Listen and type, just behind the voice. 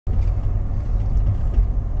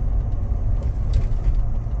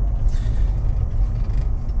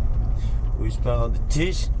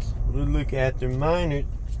politicians will look after minors.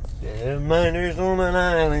 There are minors on an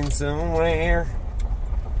island somewhere.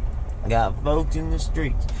 Got folks in the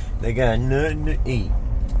streets, they got nothing to eat.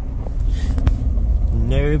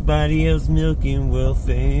 And everybody else milking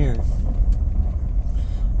welfare.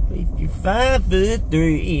 If you're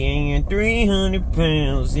 5'3" and you're 300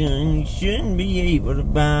 pounds, then you shouldn't be able to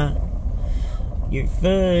buy your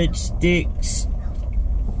fudge sticks.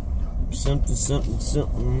 Something.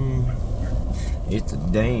 It's a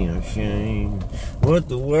damn shame what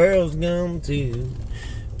the world's gone to.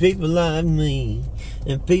 People like me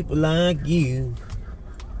and people like you.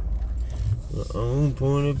 My own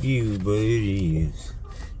point of view, but it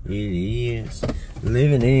is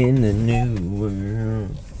living in the new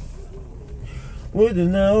world with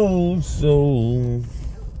an old soul.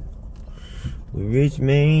 The rich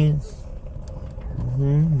man's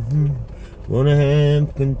wanna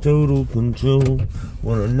have total control.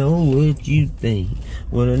 Wanna know what you think.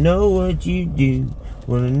 Wanna know what you do.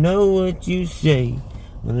 Wanna know what you say.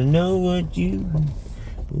 Wanna know what you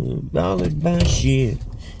bothered by shit.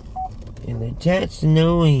 And they attached to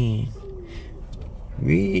no end.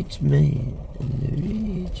 Rich man. The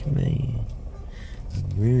rich man. The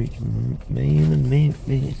rich man of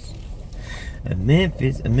Memphis. Of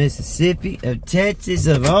Memphis, of Mississippi, of Texas,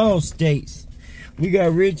 of all states. We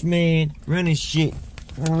got rich man running shit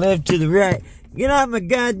from left to the right. Get off my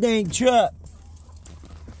goddamn truck.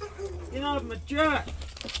 Get off my truck.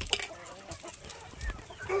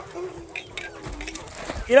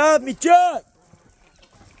 Get off my truck.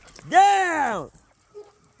 Down.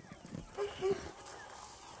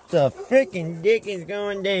 The freaking dick is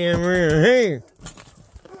going down around here.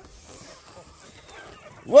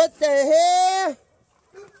 What the hell?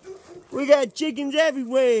 We got chickens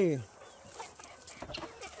everywhere.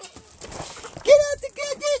 Get out the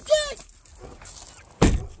goddamn truck!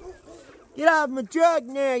 Get off my truck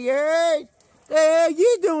now, you heard? The hell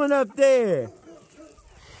you doing up there?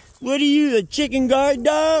 What are you, the chicken guard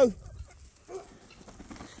dog?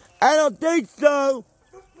 I don't think so.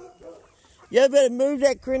 Y'all better move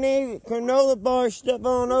that granola bar stuff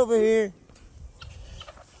on over here.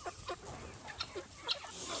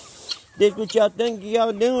 This what y'all think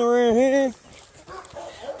y'all doing around here?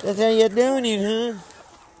 That's how y'all doing it, huh?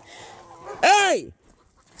 Hey!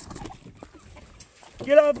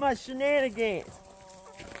 Get off my shenanigans.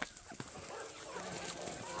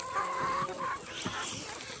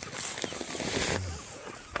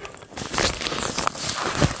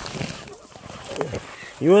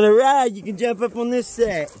 You want to ride? You can jump up on this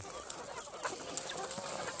side.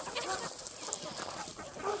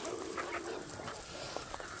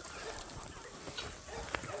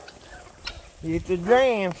 It's a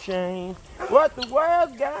damn shame what the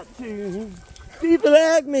world got to. People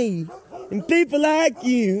like me and people like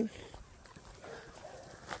you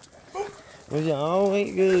was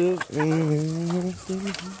always good.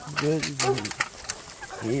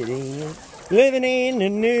 It is living in the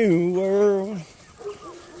new world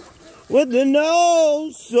with the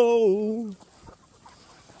no soul.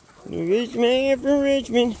 The rich man from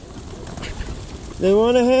Richmond, they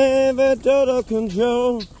want to have a total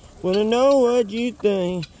control. Want to know what you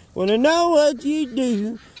think. Want to know what you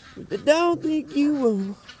do. But they don't think you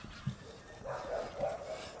will.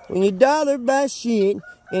 When you dollar buy shit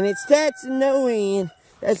and it's taxed to no end,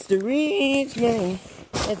 that's the rich man.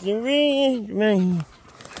 That's the rich man.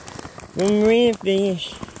 From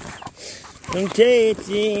Memphis, from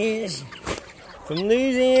Texas, from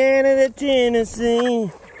Louisiana to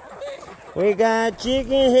Tennessee. We got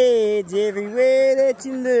chicken heads everywhere that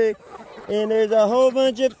you look. And there's a whole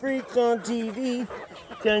bunch of freaks on TV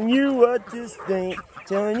telling you what to think,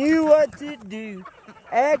 telling you what to do.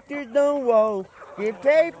 Actors don't walk, get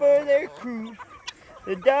paid for their crew.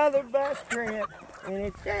 The dollar buys crap, and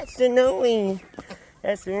it's that's to no end.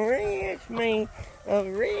 That's a rich man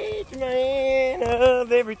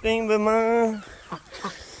of everything but mine.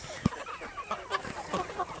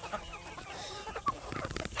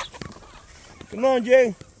 Come on,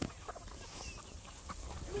 Jay.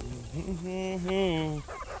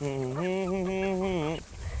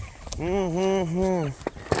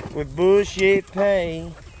 With bullshit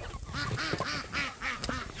pay.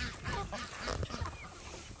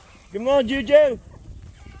 Come on, Juju.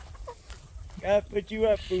 Gotta put you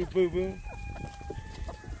up, boo-boo-boo.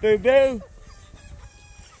 Boo-boo.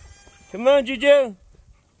 Come on, Juju.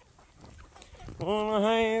 Wanna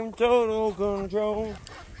have total control.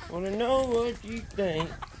 Wanna know what you think.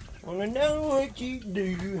 Wanna know what you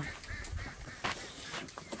do.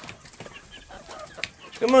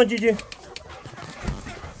 Come on, Juju.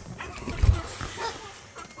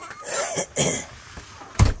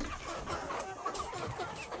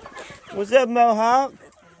 What's up, Mohawk?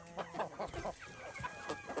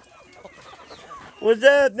 What's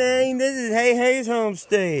up, man? This is Hay's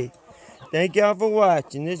Homestead. Thank y'all for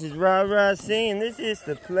watching. This is Rah saying this is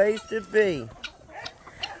the place to be.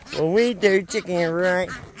 When we do chicken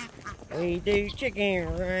right, we do chicken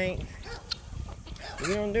right.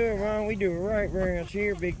 We don't do it wrong, we do it right around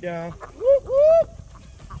here, big dog. Whoop, whoop.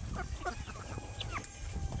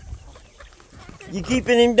 You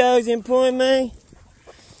keeping them dogs in point, man?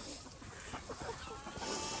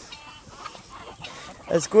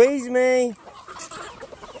 A squeeze, man.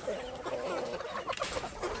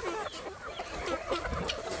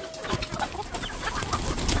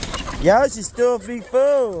 Y'all should still be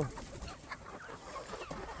full.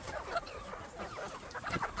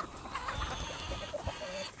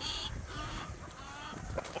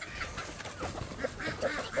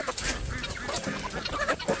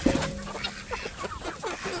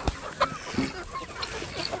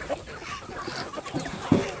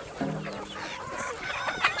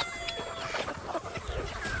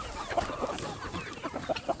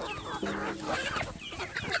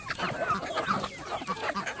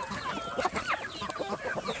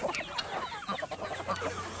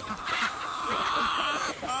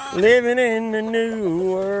 Living in the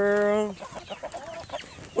new world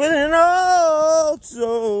with an old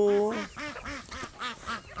soul.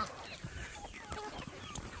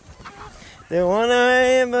 They wanna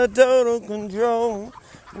have a total control.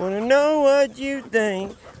 Wanna know what you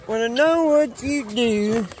think. Wanna know what you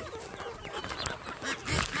do.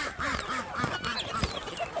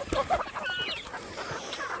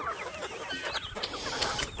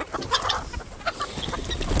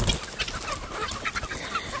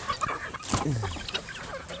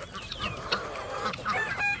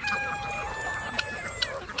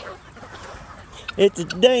 It's a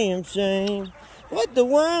damn shame what the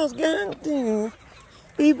world's gonna do.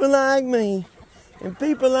 People like me and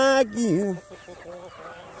people like you.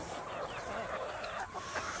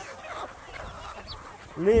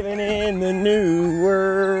 Living in the new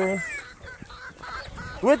world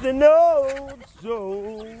with an old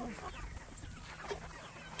soul.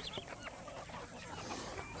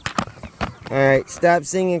 Alright, stop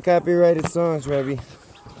singing copyrighted songs, Robbie.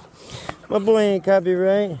 My boy ain't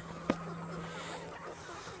copyright.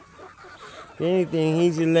 If anything,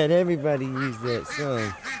 he should let everybody use that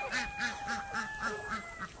song.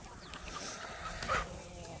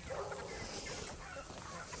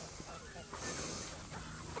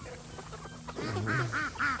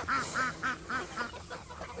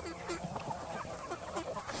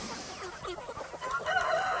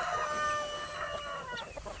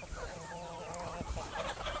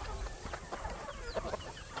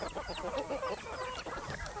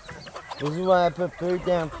 This is why I put food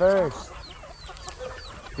down first.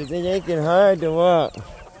 Because it ain't hard to walk.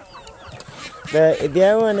 But if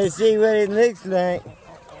y'all want to see what it looks like,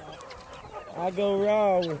 I go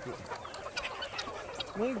raw with it.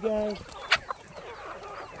 Hey guys.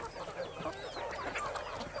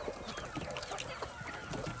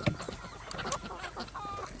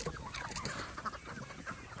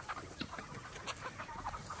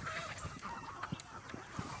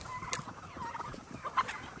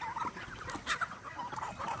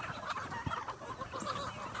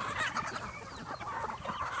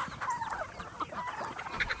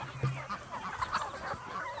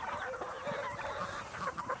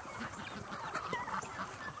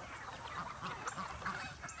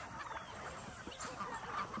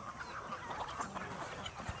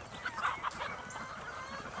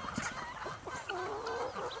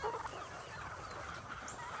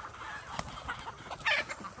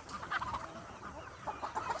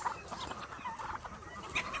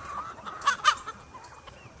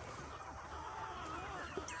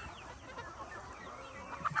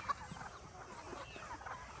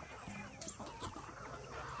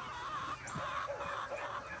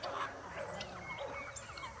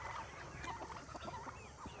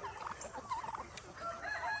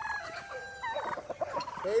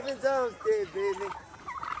 Haven's Homestead, baby.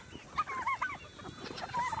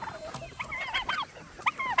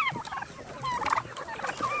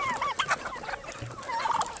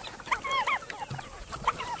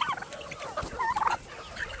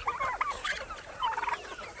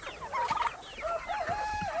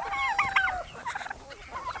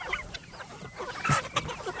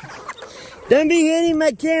 Don't be hitting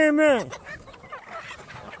my camera.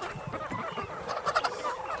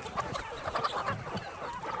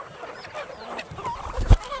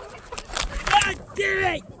 God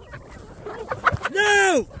damn it!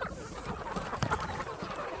 No!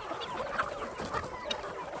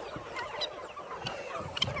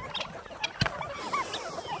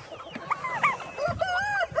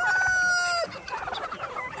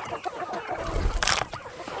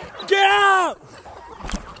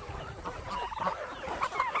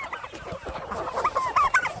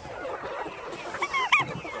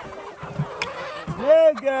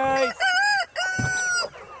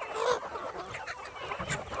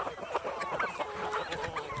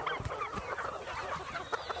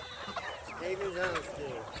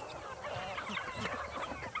 Homestead.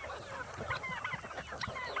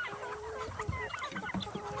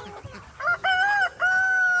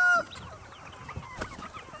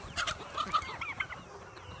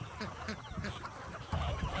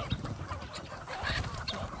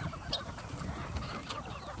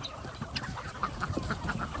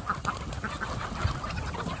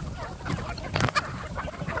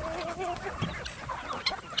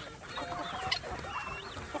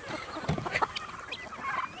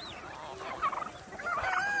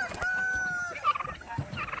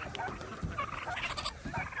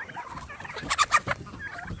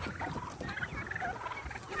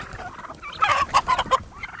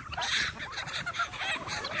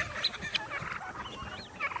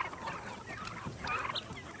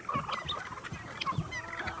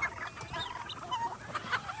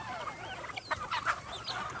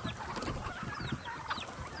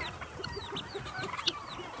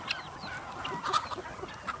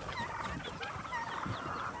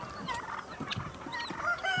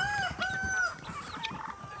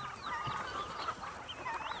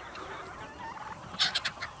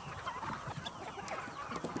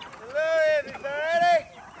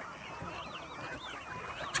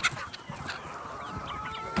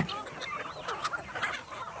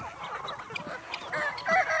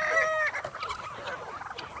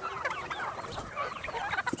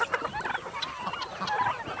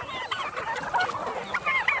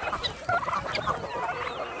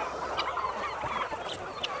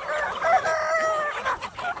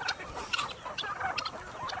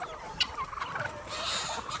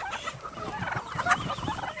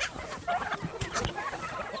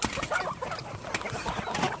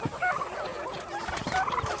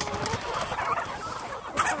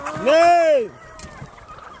 No!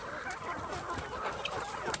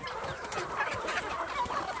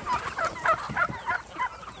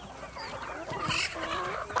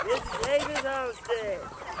 This is Haven Homestead.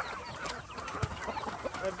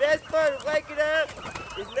 The best part of waking up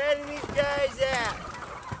is letting these guys out.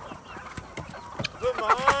 Put my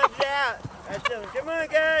arms out. I tell them, come on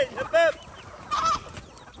guys, up.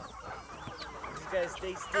 You gotta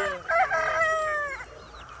stay still.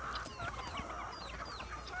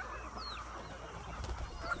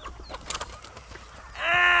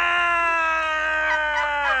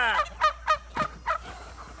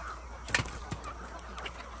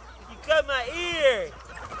 Cut my ear.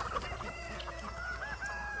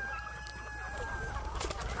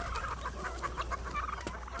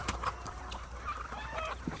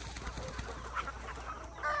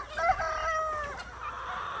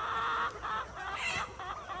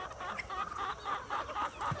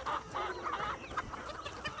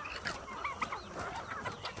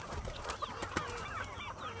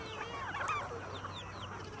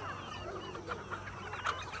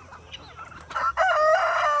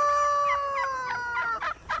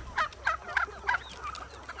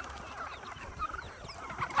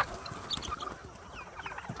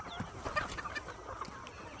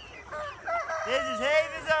 This is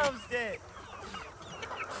Haven's Homestead.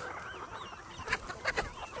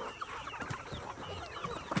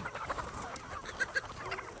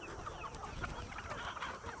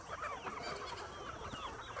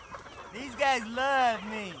 These guys love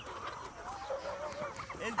me.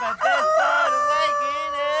 It's my best part of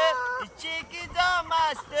waking up. The chicken's on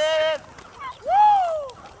my stuff. Woo!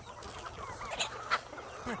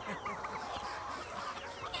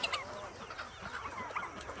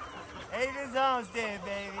 Haven's Homestead,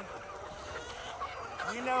 baby.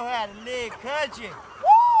 We know how to live country.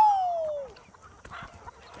 Woo!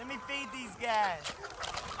 Let me feed these guys.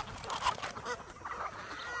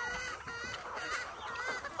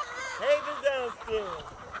 Haven's Homestead.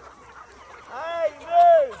 All right,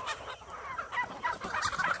 move.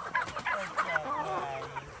 What's up, buddy?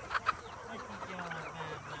 What you doing,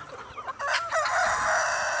 baby?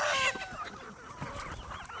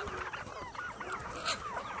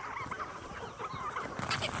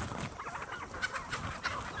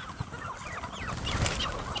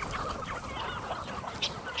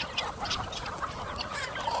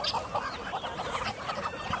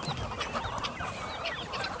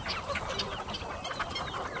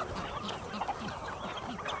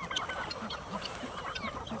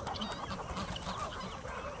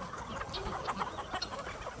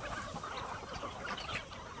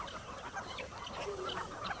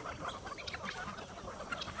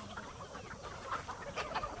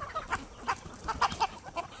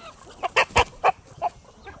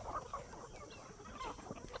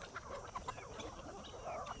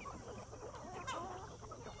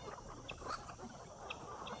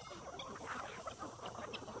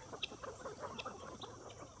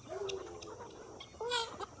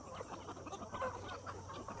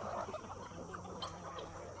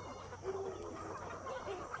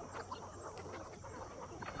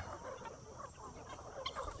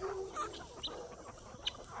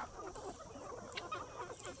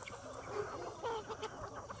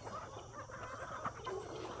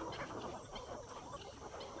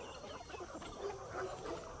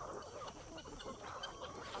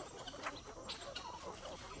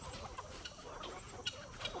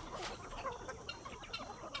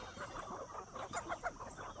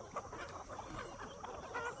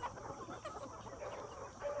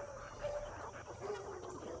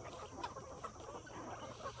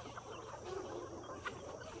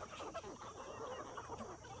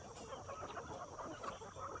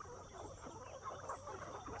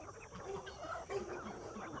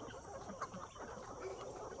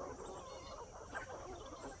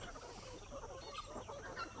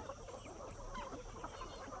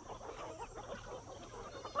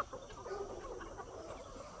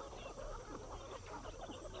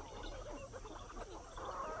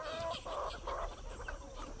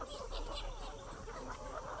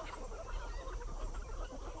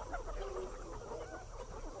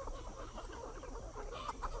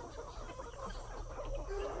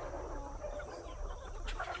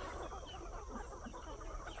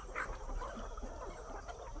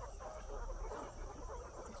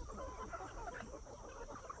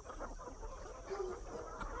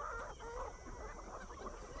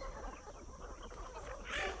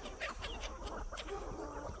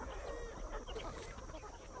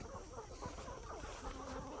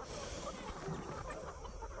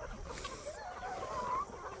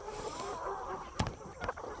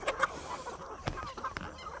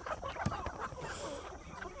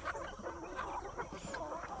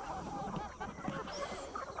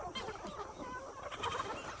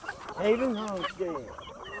 Haven Homestead.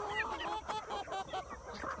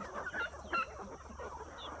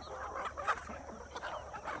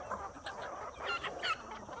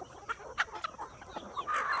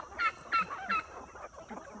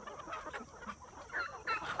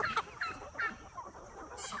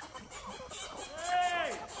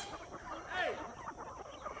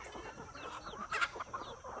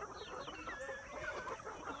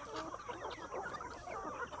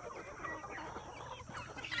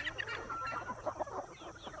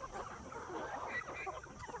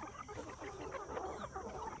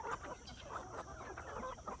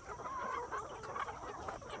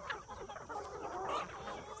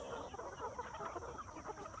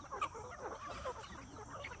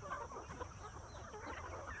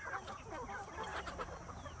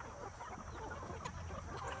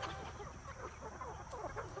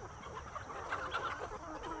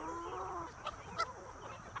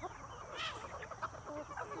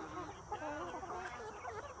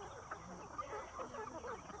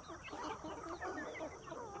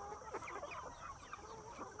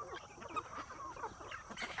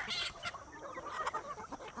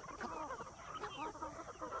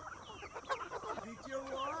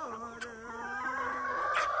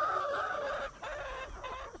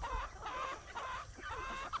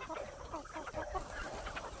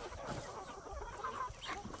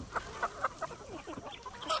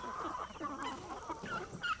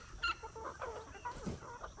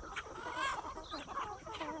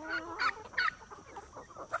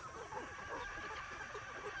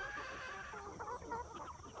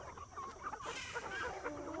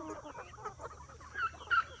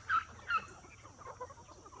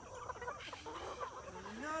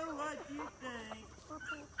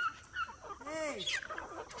 Hey!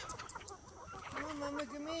 Come on, Mama,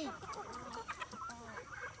 look at me.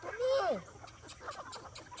 Come here.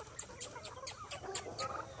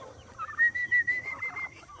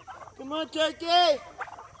 Come on, turkey.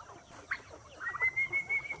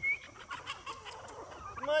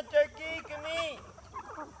 Come on, turkey, come eat.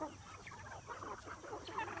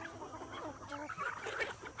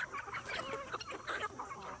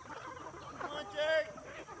 Come on, turkey.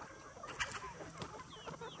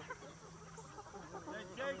 That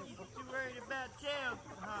turkey's too worried about tail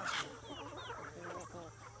hopping.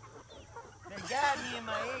 They got me in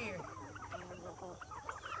my ear.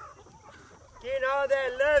 Getting all that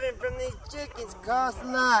loving from these chickens costs a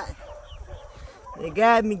lot. They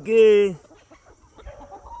got me good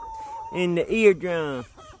in the eardrum.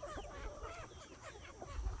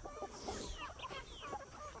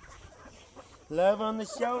 Love on the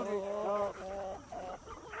shoulder.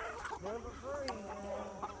 Number 3.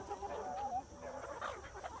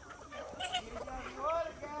 You got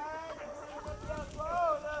water, guys. Look at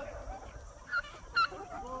water.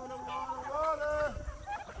 Water, water, water.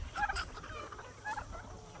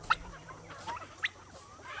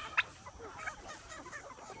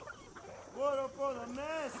 Water for the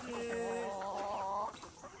masses.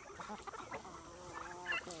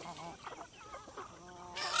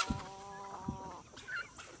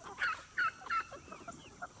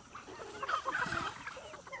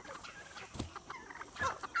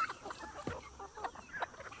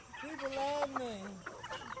 People like me.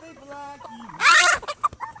 People like you.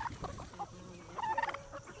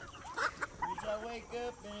 Wish I wake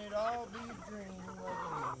up and it all be a dream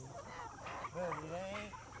like me. But it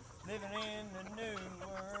ain't. Living in the new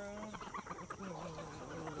world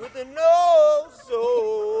with a no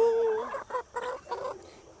soul.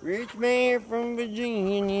 Rich man from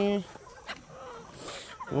Virginia.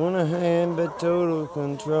 Wanna have but total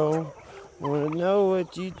control. Wanna know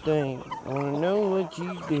what you think. Wanna know what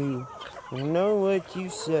you do. Wanna know what you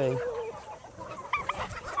say.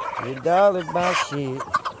 Your dollar buy shit.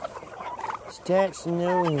 It's taxing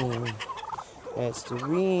no end. That's the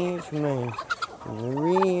rich man. The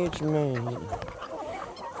rich man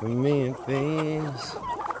from Memphis.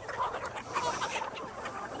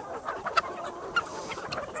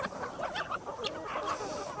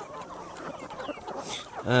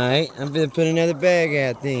 Alright, I'm gonna put another bag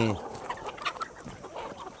out then.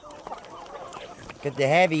 Got the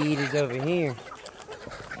heavy eaters over here.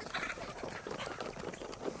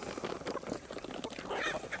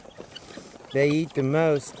 They eat the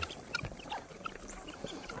most.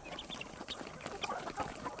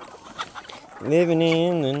 Living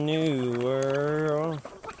in the new world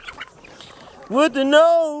with an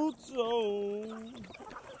old soul.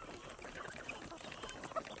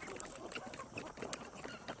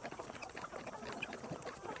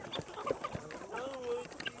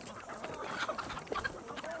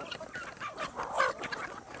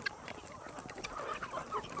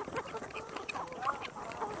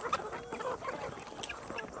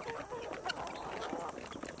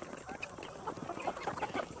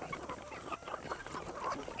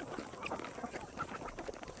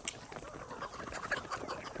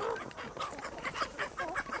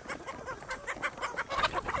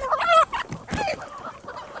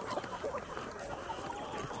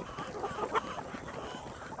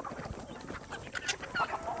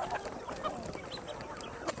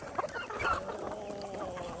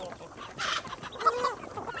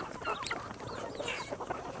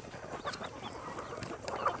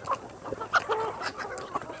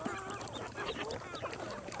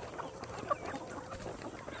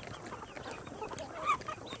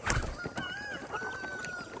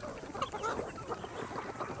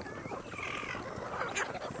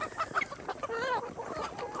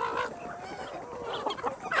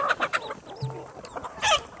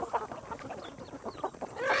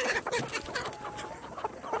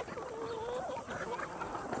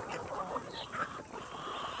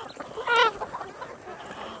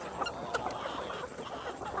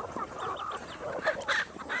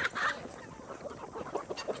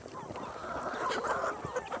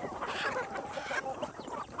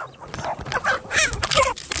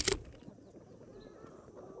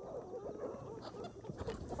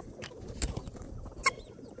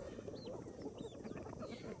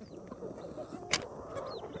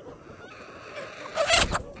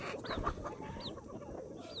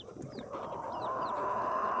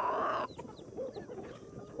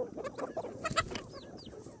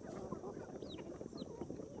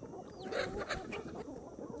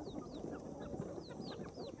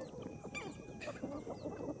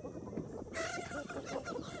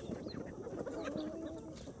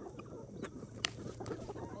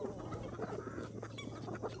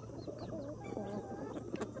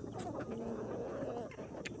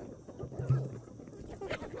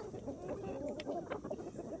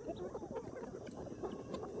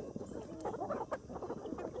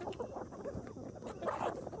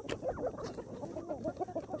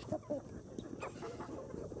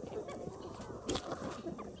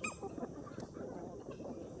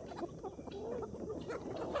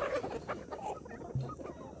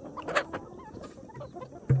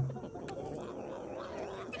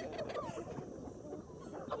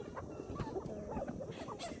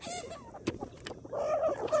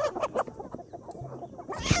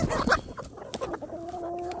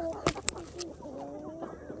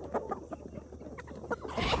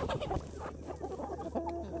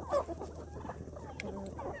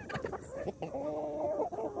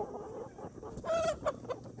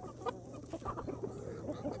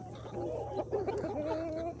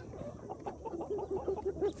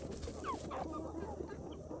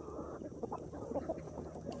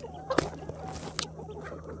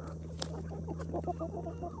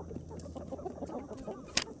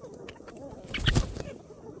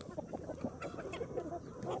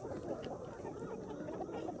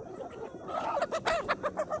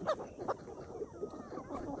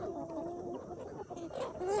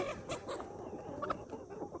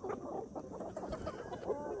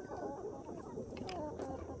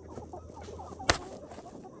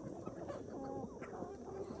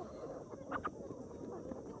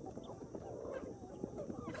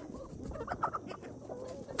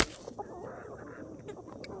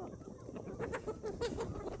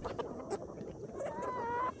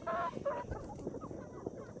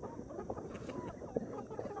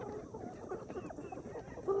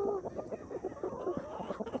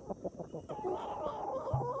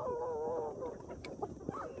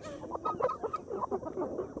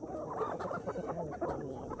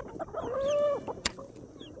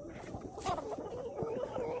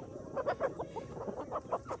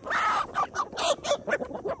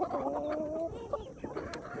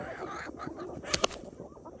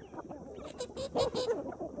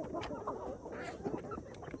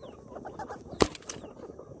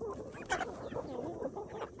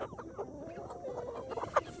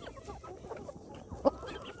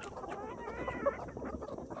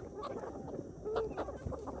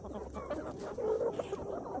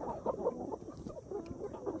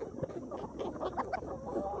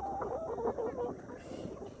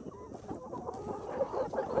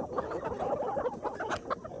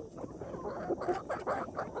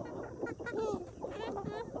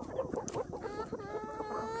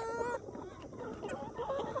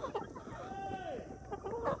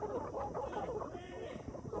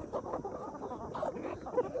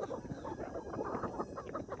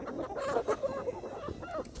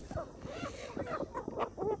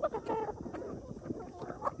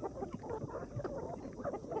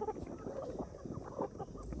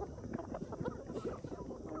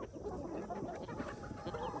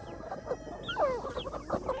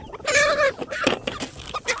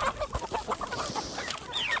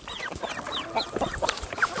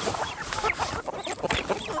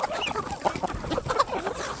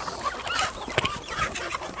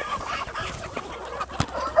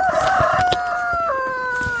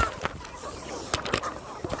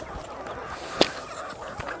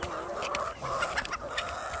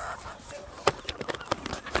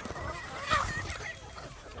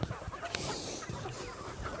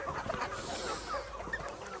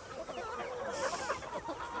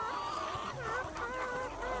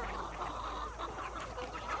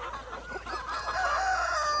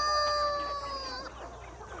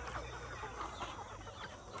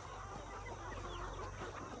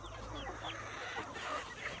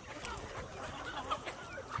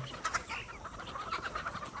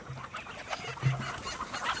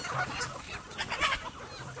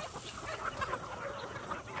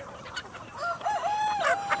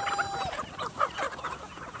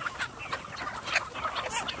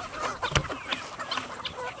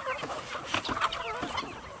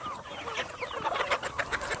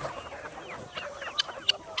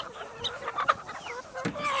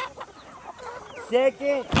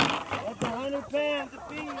 second. That's 100 pounds of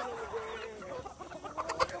feed.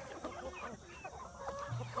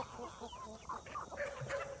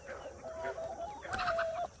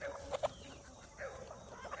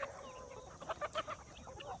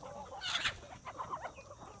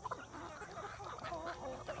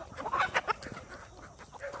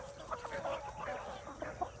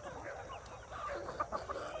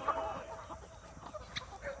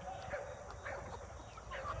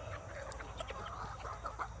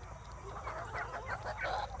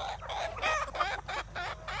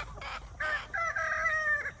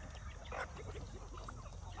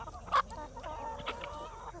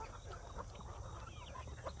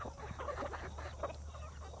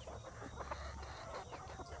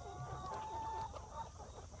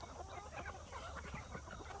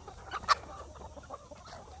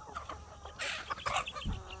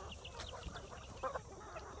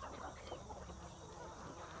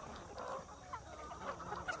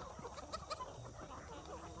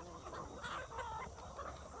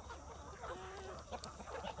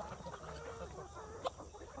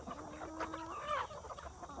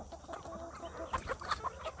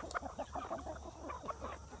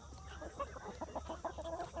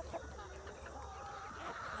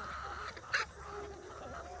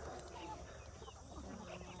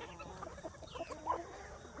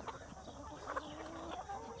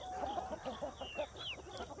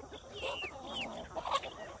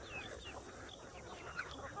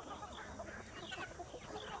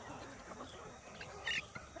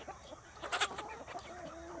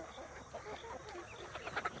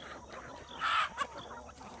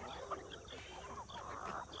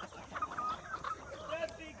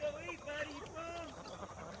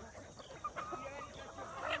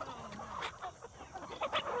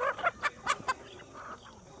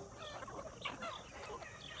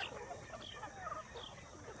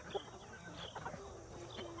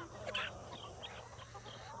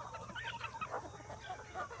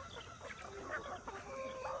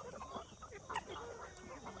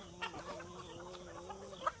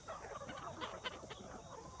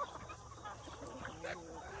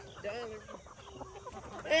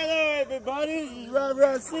 Hello everybody, this is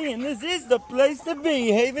Rob C, and this is the place to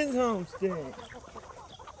be, Haven's Homestead.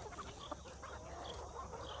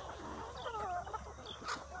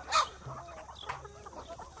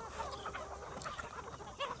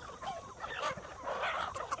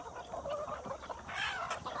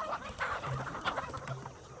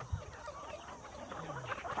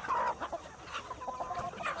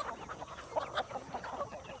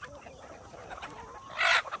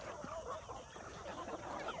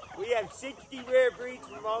 We have 60 rare breeds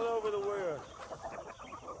from all over the world.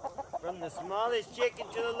 From the smallest chicken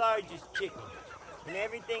to the largest chicken. And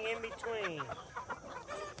everything in between.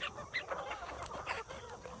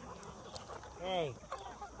 Hey.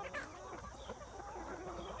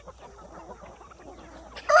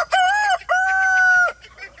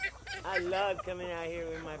 I love coming out here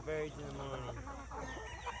with my birds in the morning.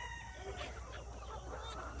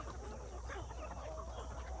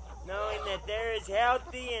 Knowing that they're as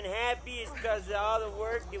healthy and happy is because of all the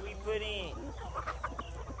work that we put in. It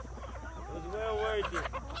was well worth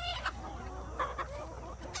it.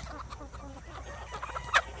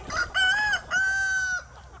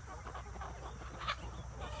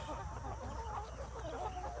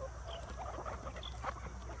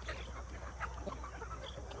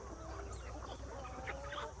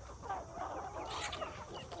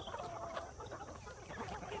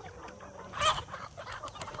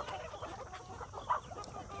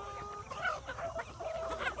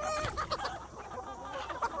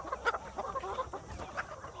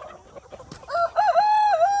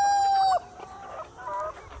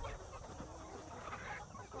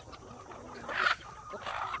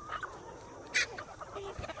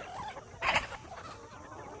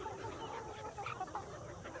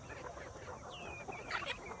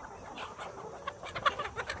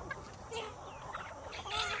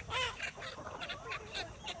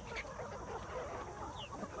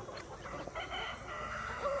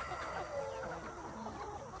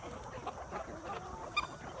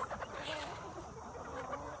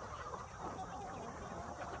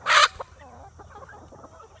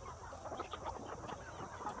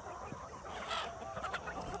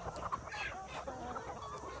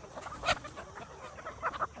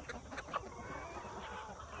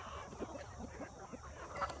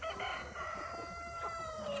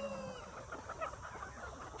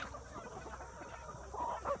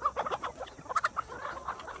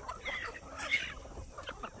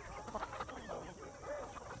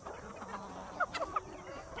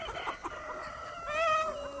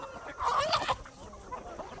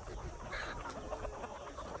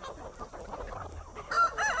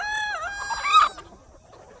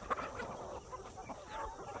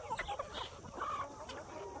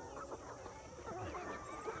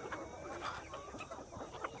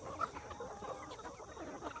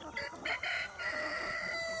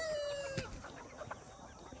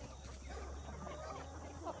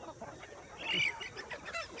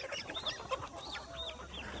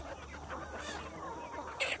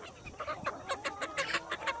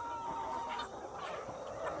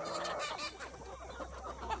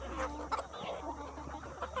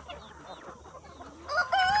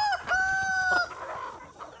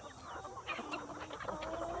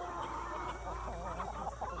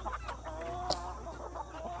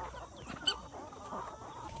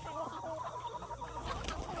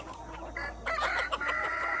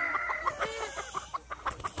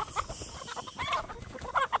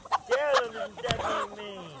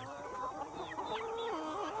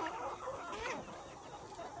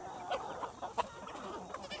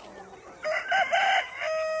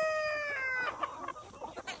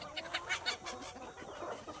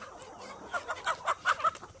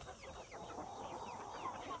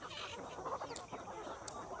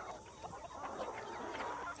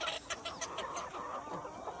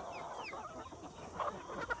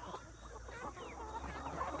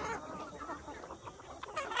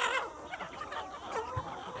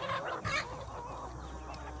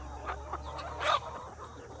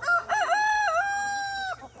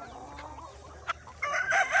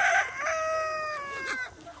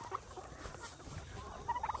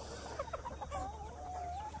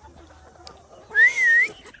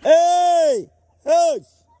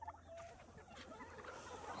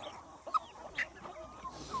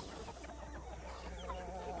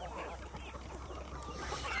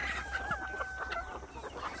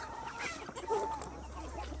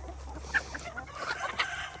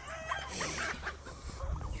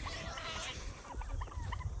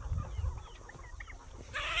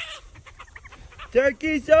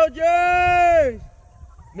 Turkey soldiers!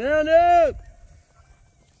 Mount up!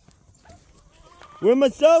 Where my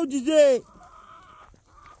soldiers at?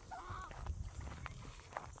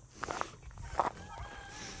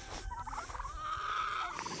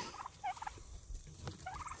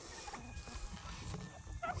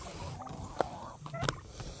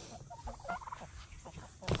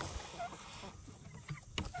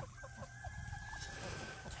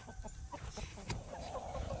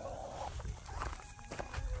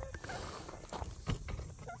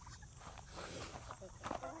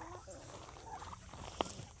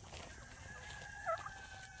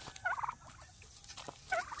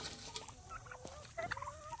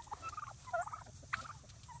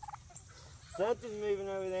 Something's moving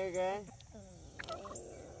over there, guys.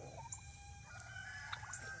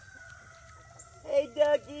 Hey,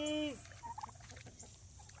 duckies!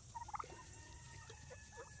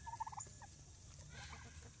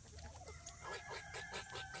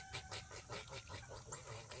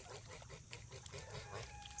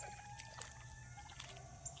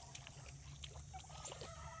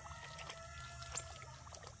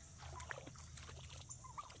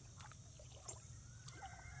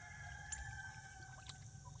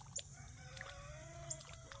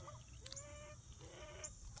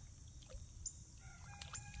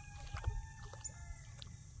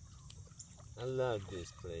 I love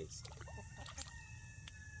this place.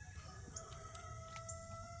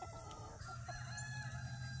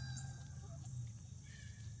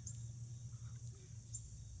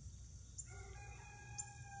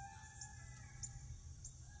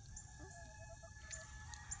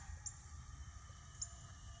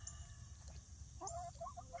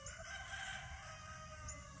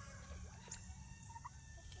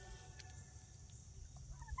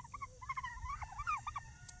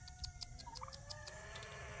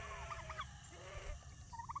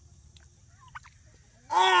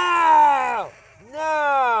 Ow!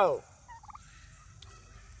 No!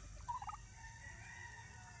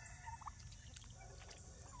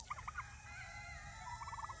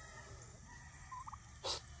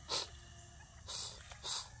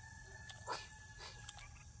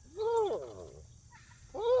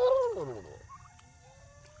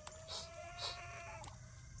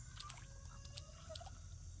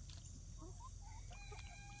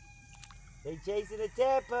 They chasing the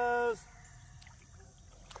tadpoles.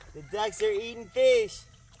 The ducks are eating fish.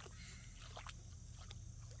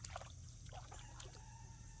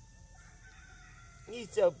 You're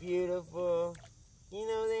so beautiful. You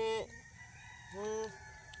know that?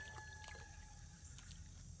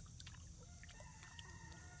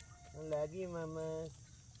 I love you, mamas.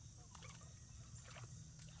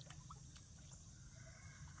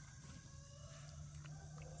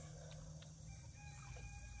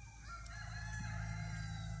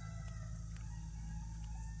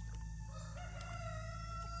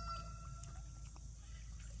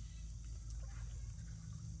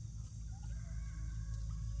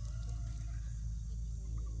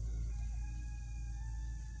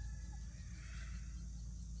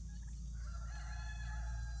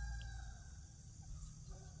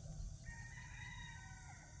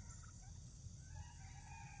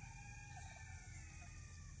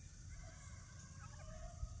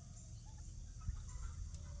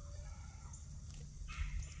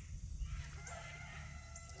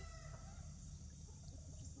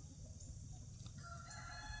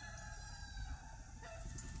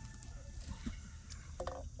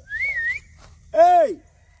 Hey!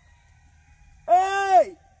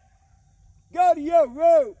 Hey! Go to your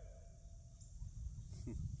room!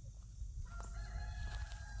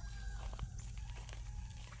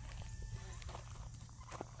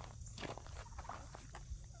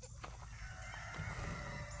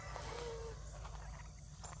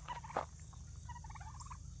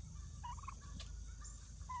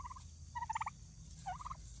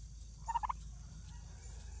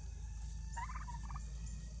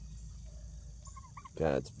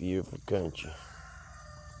 God's beautiful country.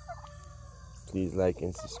 Please like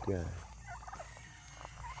and subscribe.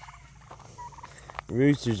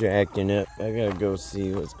 Roosters are acting up. I gotta go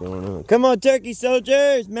see what's going on. Come on, turkey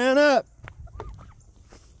soldiers, mount up.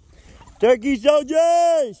 Turkey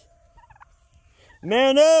soldiers,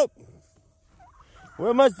 mount up.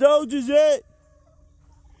 Where my soldiers at?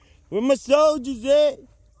 Where my soldiers at?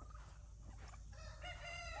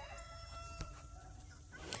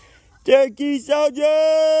 Turkey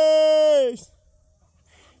soldiers!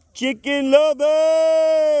 Chicken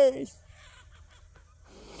lovers!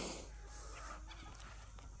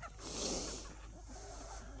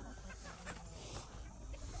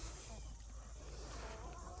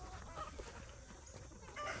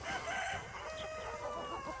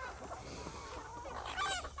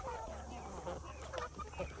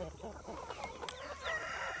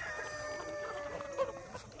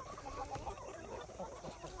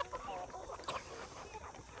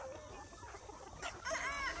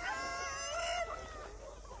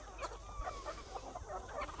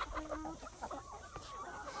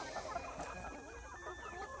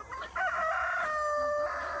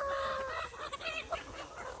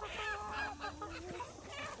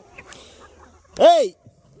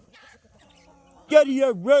 Get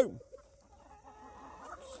your rope.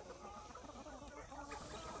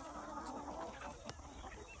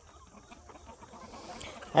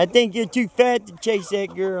 I think you're too fat to chase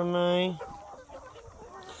that girl, man.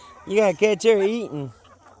 You gotta catch her eating.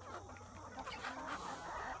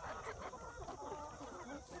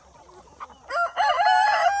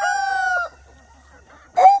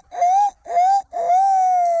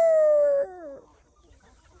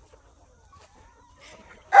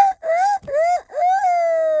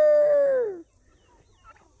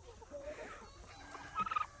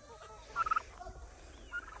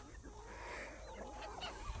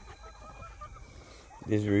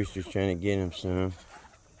 This rooster's trying to get him some.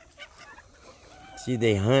 See,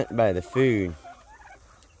 they hunt by the food.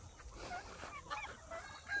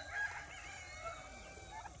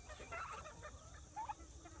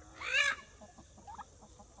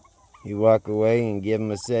 You walk away and give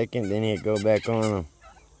him a second, then he'll go back on him.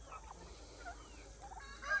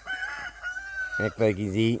 Act like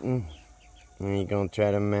he's eating, and he's gonna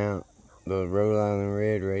try to mount the Rhode Island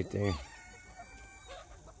Red right there.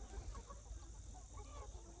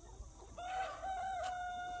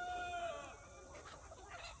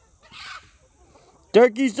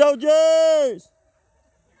 Turkey soldiers!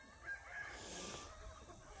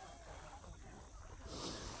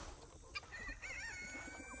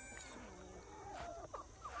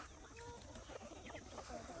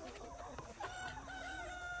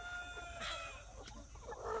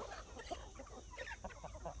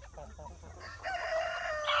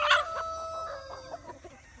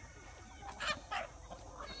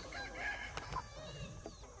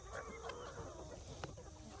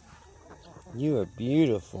 You are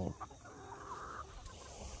beautiful.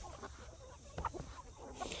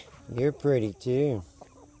 You're pretty too.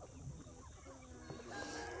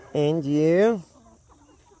 And you?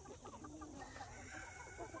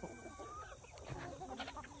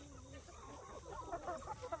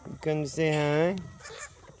 You come to say hi?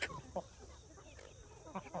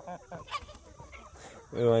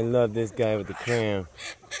 Oh, I love this guy with the crown.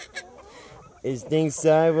 His thing's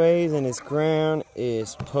sideways and his crown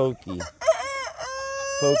is pokey.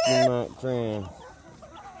 Pokemon crown.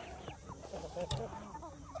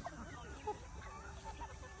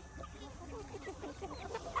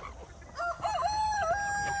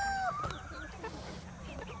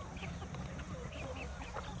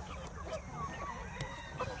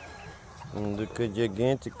 And look at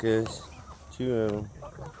Giganticus. 2 of them.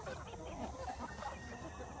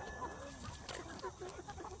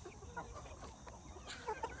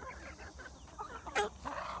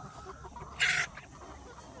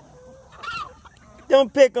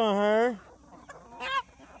 Don't pick on her.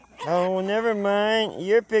 Oh, well, never mind.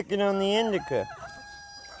 You're picking on the indica.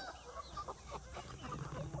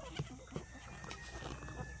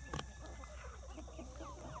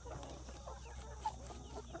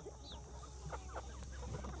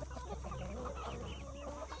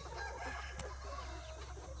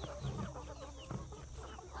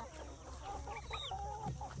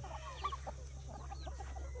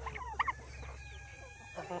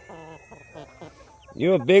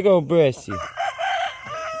 You're a big old breasty.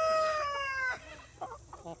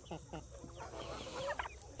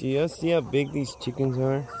 Do y'all see how big these chickens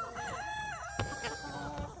are?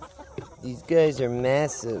 These guys are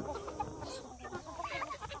massive.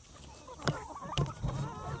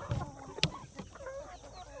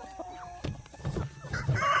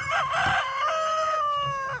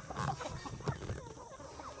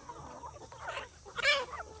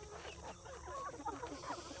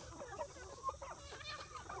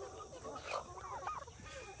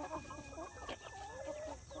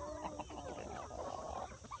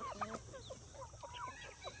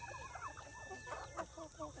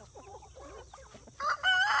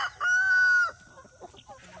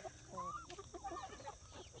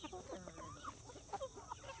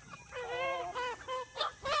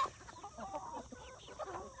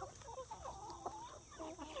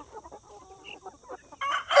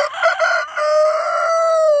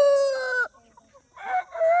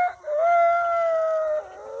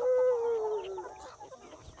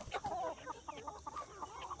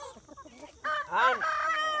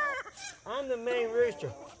 I'm the main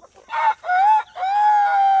rooster.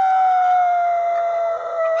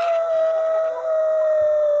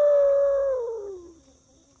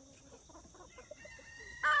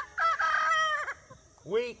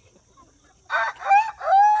 Weak.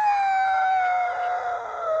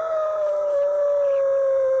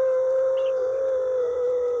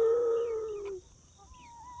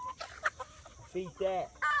 Feed that.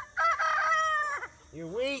 You're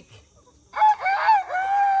weak.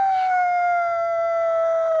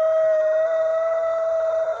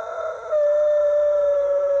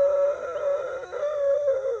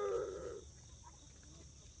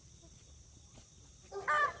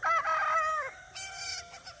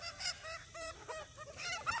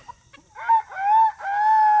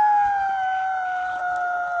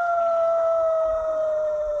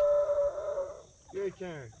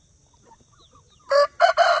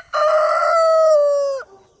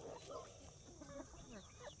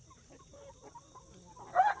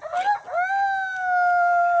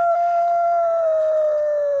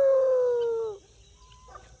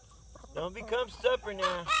 for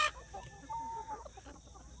now.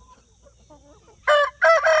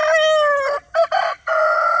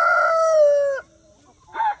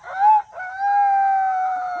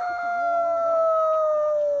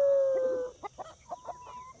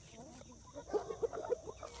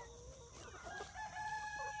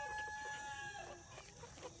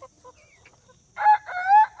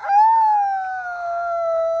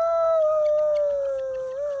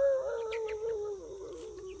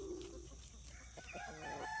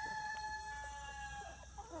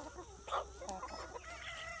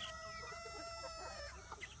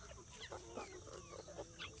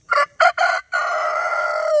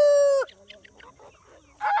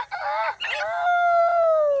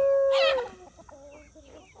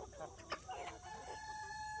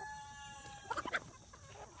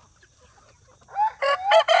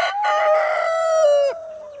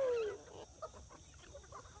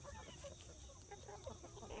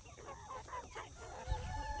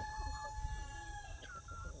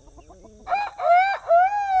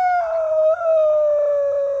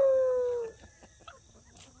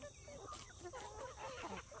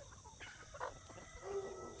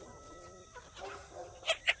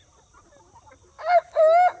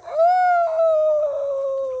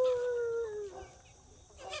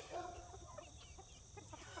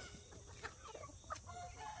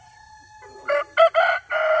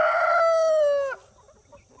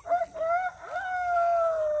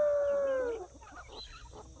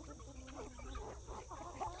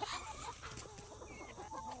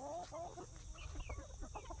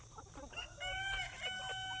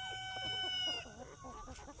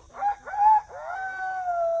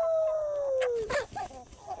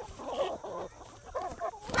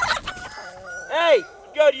 Hey,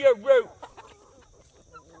 go to your root.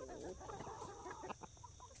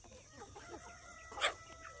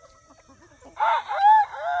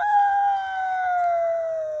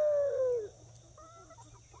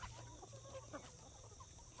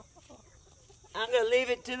 I'm gonna leave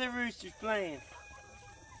it to the roosters playing.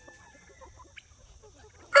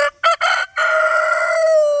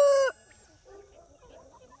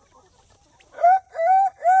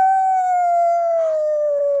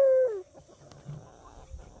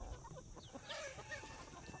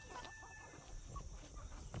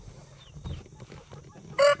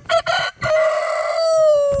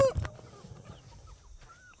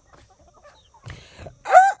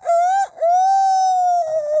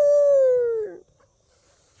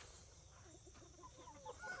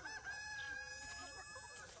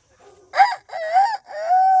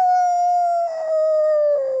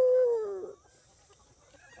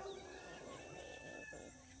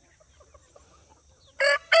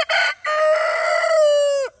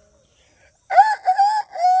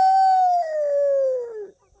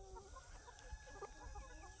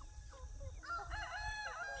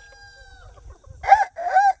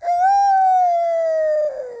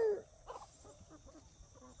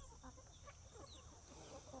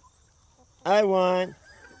 I won.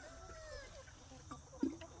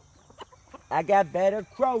 I got better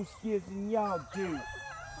crow skills than y'all do.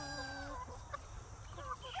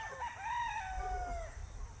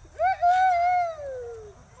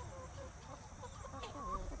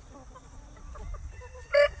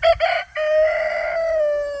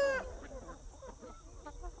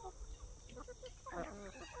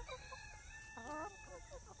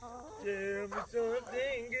 Tell me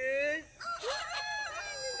something good.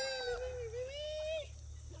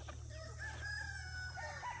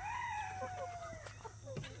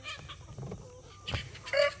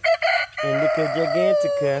 Indica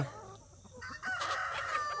gigantica.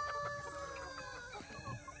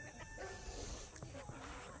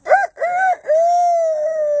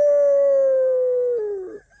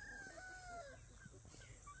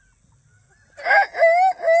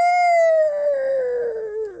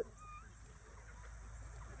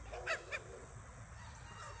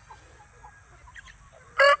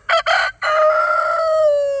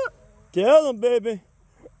 Tell them, baby.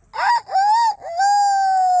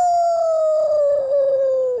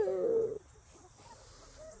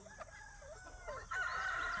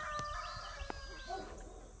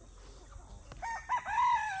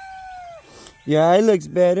 Your eye looks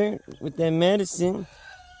better with that medicine.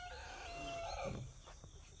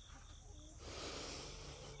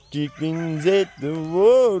 Chickens at the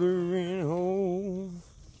watering hole.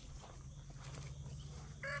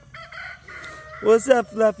 What's up,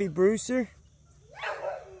 Fluffy Brewster?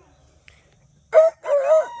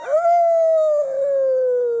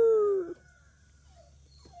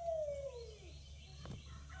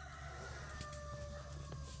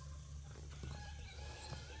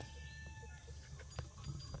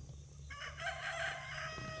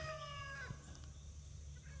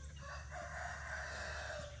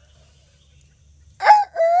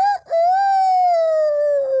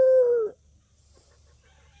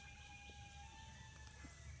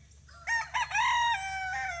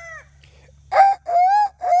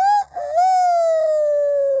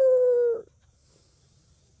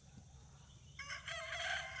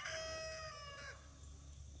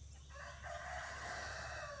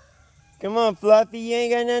 on, Fluffy, you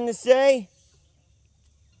ain't got nothing to say?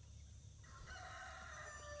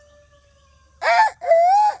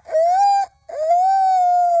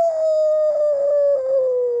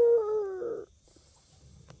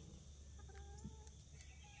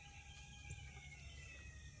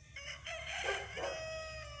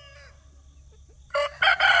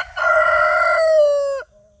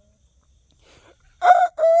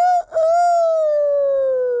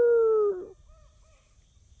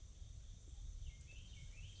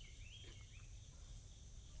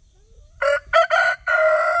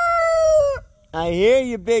 I hear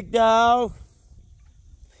you, big dog.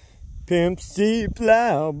 Pimp C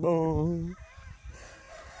Plowboy.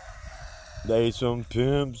 They some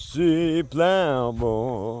Pimp C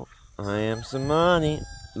Plowboy. I am some money.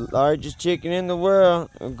 Largest chicken in the world.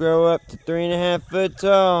 Will grow up to 3.5 foot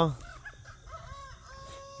tall.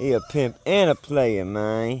 He a pimp and a player,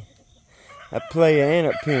 man. A player and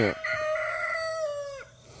a pimp.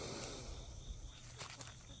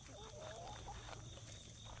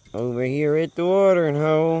 Over here at the watering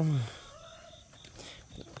hole,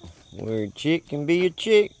 where a chick can be a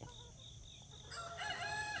chick.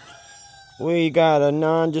 We got a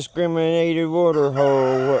non-discriminated water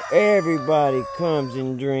hole where everybody comes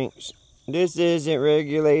and drinks. This isn't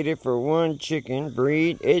regulated for one chicken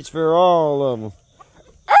breed, it's for all of them.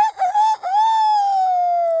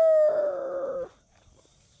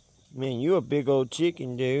 Man, you a big old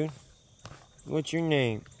chicken, dude. What's your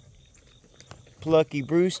name? Plucky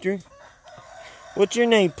Brewster? What's your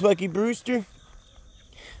name, Plucky Brewster?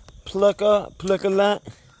 Pluck-a-lot?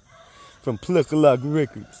 From Pluck-a-lot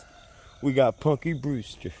Records. We got Punky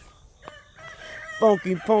Brewster.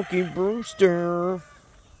 Funky Punky Brewster.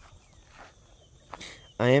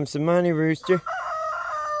 I am some money, Rooster.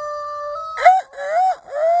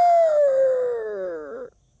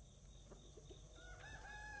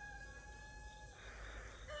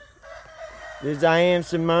 This I Am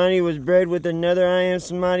Somebody was bred with another I Am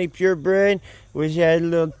Somebody purebred, which had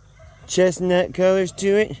little chestnut colors to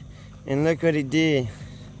it. And look what it did.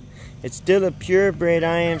 It's still a purebred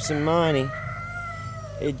I Am Somebody.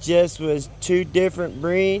 It just was two different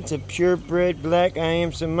breeds of purebred black I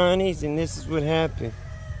Am Somebodies, and this is what happened.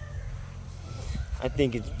 I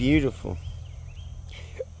think it's beautiful.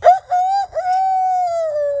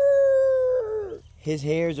 His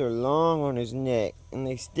hairs are long on his neck, and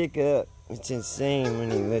they stick up. It's insane when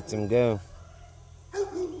he lets them go.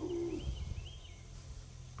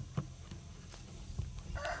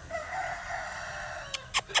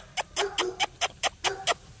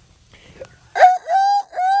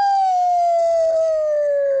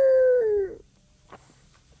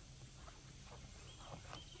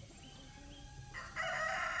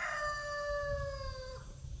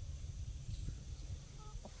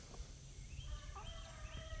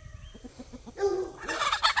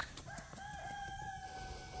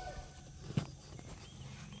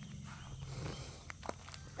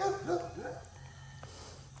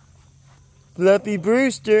 Fluffy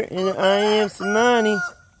Brewster and I Am Somebody.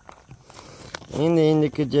 And the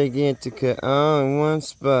Indica Gigantica all in one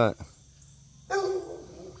spot.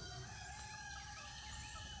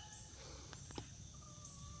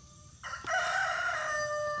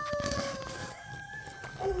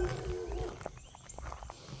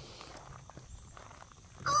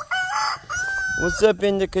 What's up,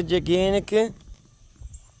 Indica Gigantica?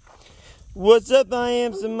 What's up, I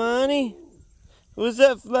Am Somebody? What's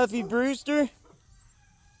up, Fluffy Brewster?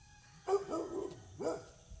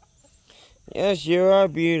 Yes, you are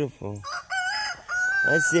beautiful.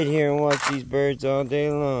 I sit here and watch these birds all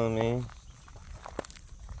day long, man.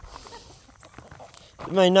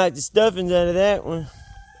 You might knock the stuffings out of that one.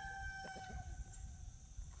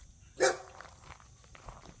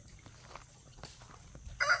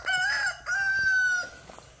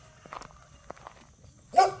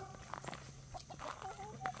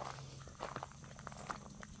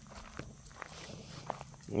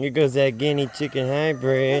 Here goes that guinea chicken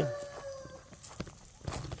hybrid.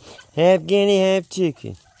 Half guinea, half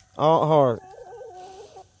chicken. All heart.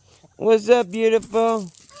 What's up,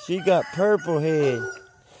 beautiful? She got purple head.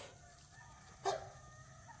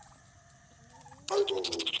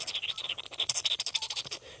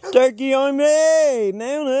 Turkey on me!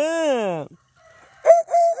 Mount up!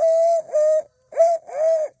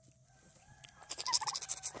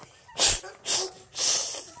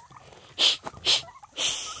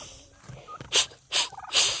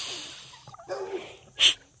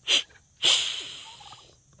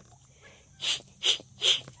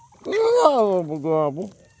 Gobble,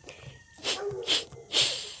 gobble.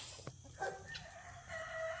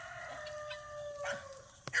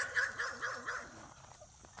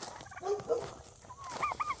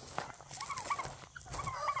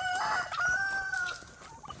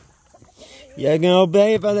 Y'all gonna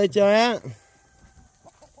obey if I let y'all out?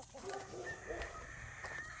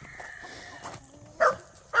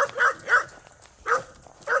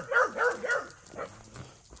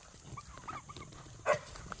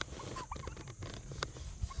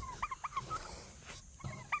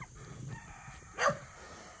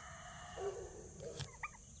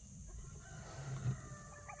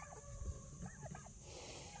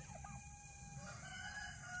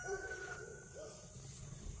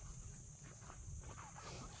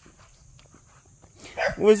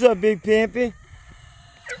 What's up, Big Pimpy?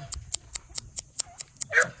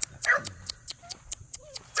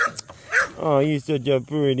 Oh, you such a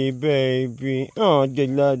pretty baby. Oh,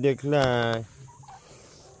 good Lord, decline.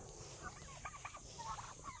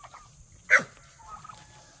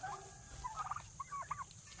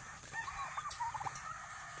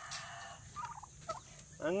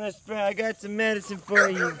 I'm gonna spray. I got some medicine for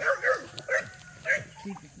you.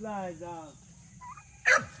 Keep the flies off.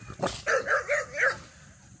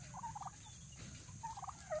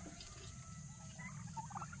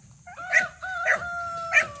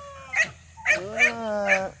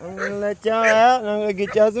 Alright, I'm gonna let y'all out and I'm gonna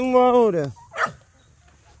get y'all some water.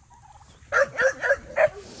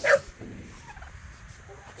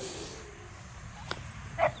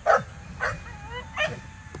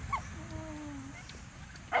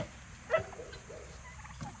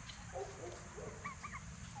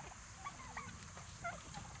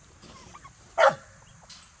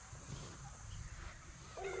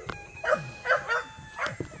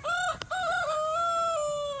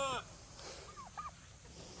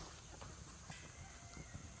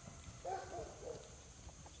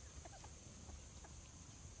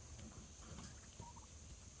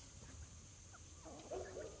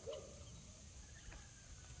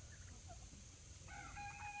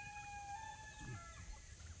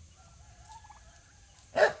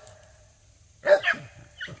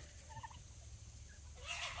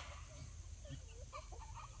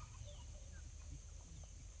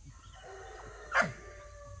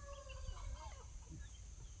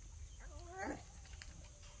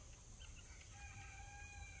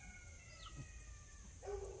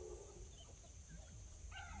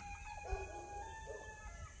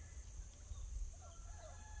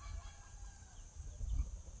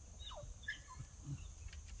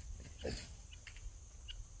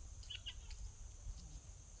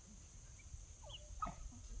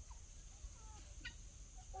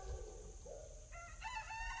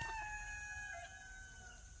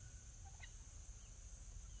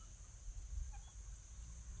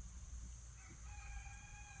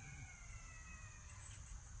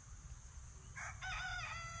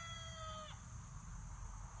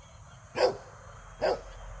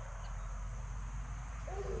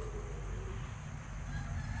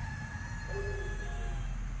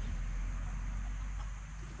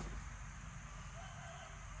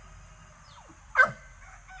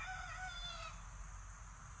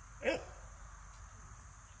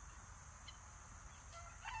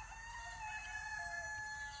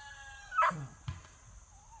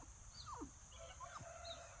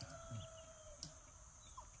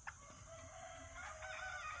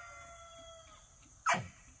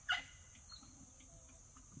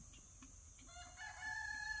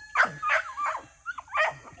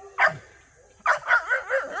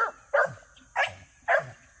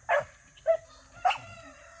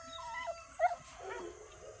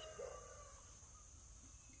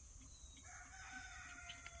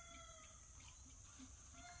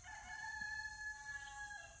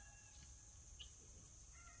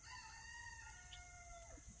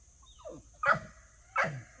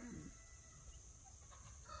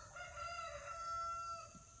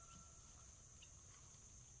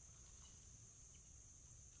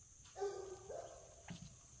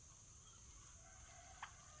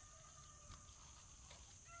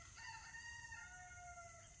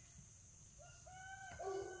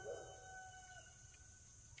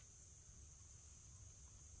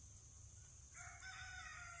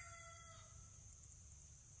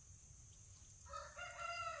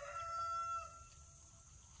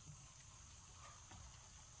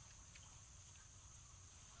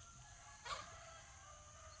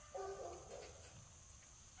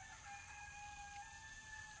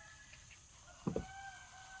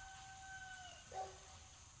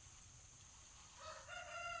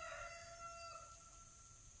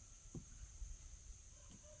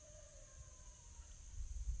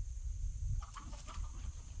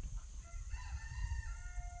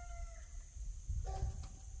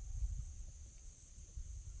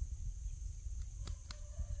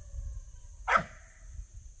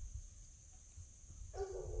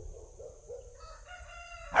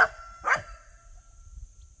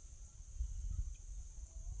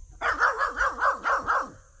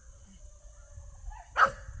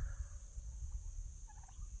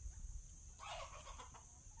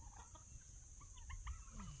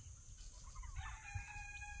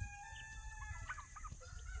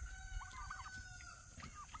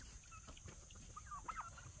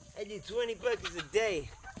 I do 20 buckets a day.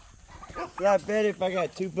 It's a lot better if I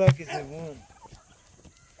got 2 buckets at one.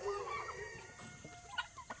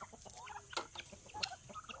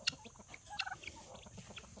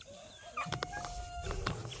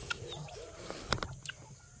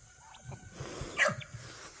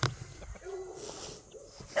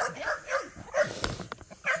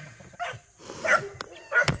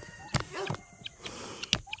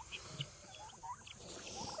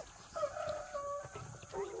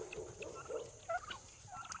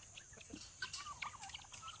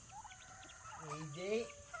 Easy.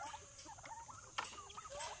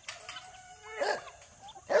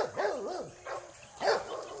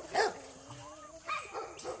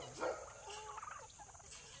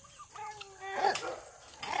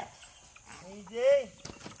 Easy.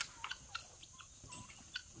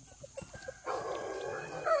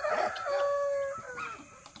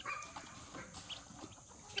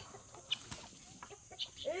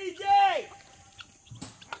 Easy.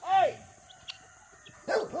 Hey.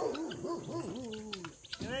 Come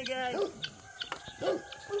on, guys.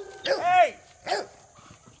 Hey. Hey!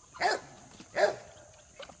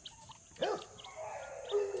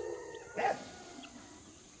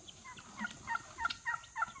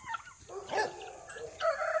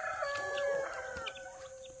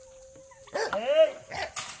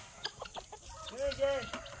 Come on, guys!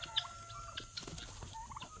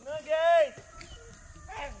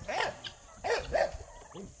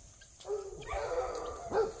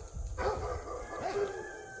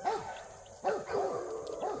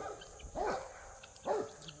 Come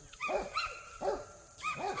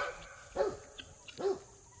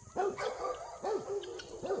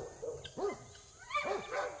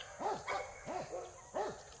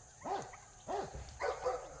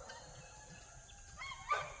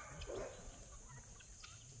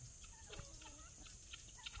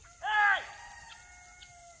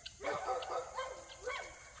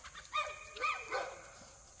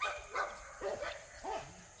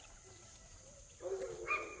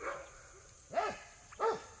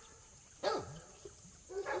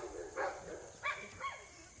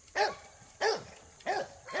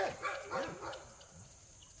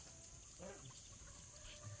on,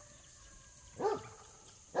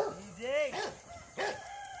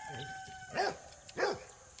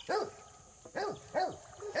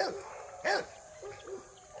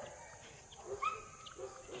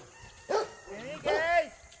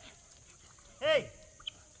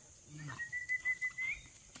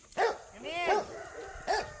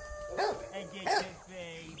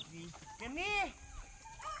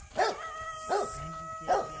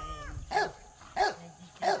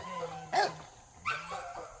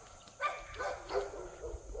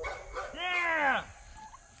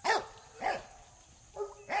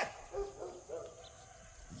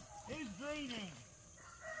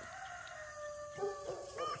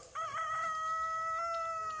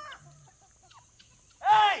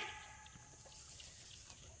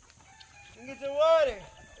 Get the water.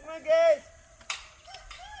 Come on, guys.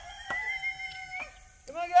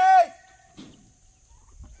 Come on, guys.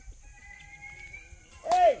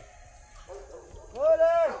 Hey.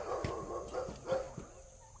 Water.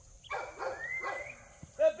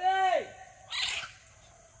 Pepe.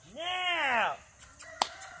 Now.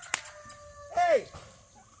 Hey.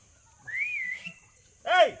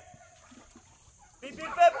 Hey. Beep,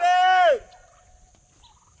 beep, Pepe.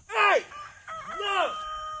 Hey. No.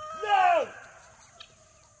 No.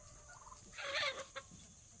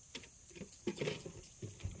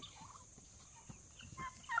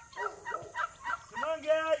 Come on,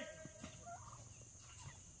 guys.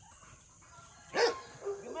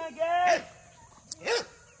 Come on, guys.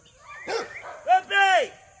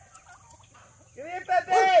 Pepe! Come here,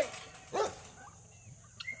 Pepe!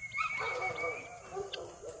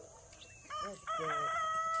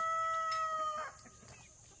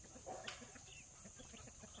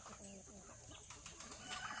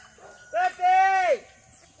 Pepe!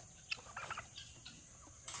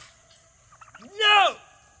 No!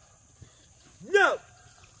 No!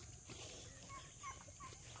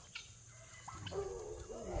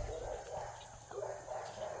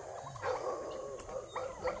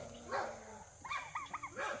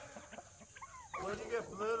 Why'd you get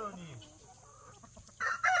blood on you?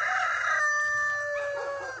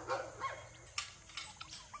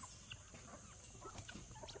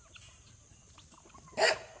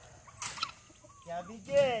 Y'all be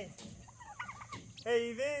good.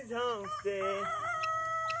 Haven's Homestead.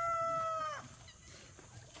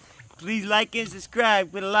 Please like and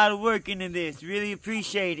subscribe. Put a lot of work into this. Really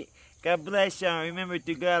appreciate it. God bless y'all. Remember,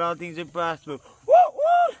 through God, all things are possible. Woo,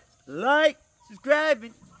 woo! Like, subscribe,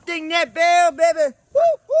 and ding that bell, baby. Woo!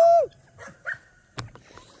 woo.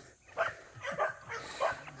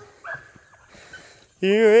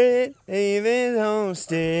 Here at Haven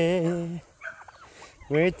Homestead,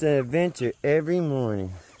 where it's an adventure every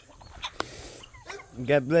morning.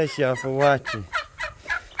 God bless y'all for watching.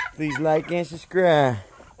 Please like and subscribe.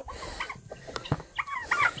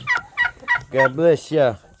 God bless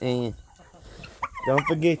y'all, and don't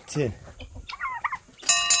forget to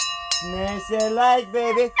smash that like,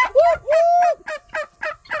 baby. Woo,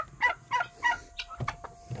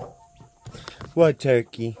 woo. What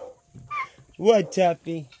turkey? What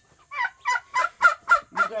Tuffy?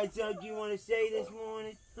 You got something you want to say this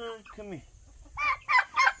morning? Huh? Come here.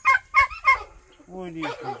 What is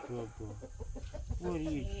this, Papa? What is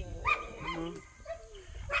it? Huh?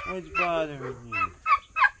 What's bothering you?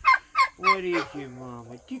 What is your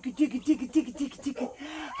mama? Ticka, ticka, ticka, ticka, ticka, ticka.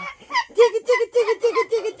 Ticka, ticka, ticka, ticka,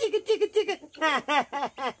 ticka, ticka, ticka, ticka.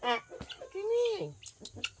 Come here.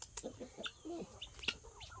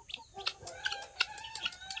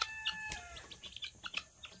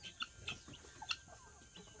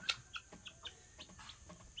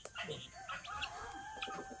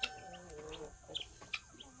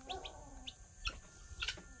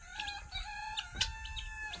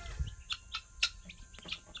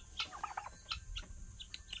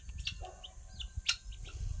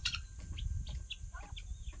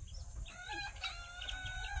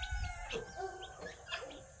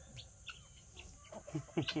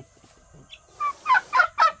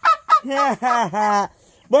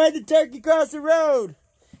 Why'd the turkey cross the road?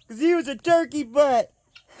 Because he was a turkey butt.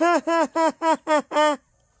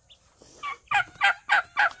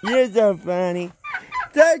 You're so funny.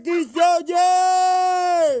 Turkey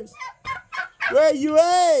soldiers! Where you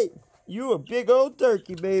at? You a big old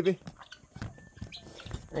turkey, baby.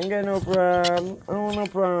 Ain't got no problem. I don't want no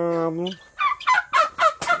problem.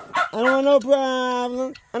 I don't want no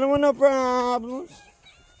problem. I don't want no problems.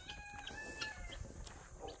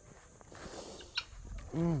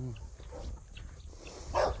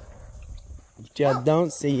 What y'all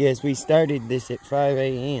don't see is we started this at 5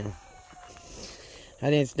 a.m. I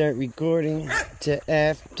didn't start recording till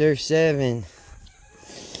after 7.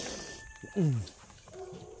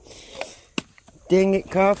 Dang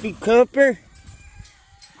it, coffee cupper.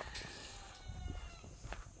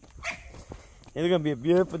 It's gonna be a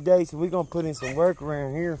beautiful day, so we're gonna put in some work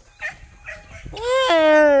around here.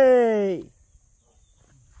 Hey!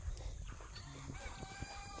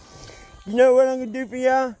 You know what I'm gonna do for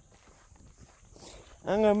y'all?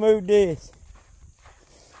 I'm gonna move this.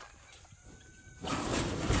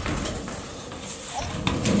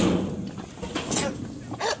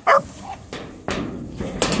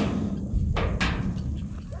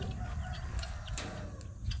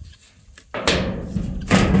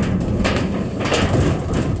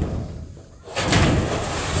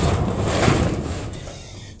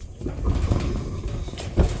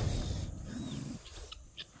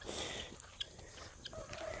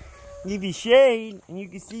 Give you shade and you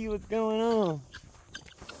can see what's going on.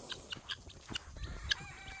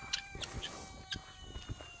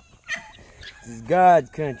 This is God's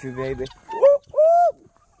country, baby. Whoop, whoop.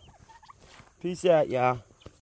 Peace out, y'all.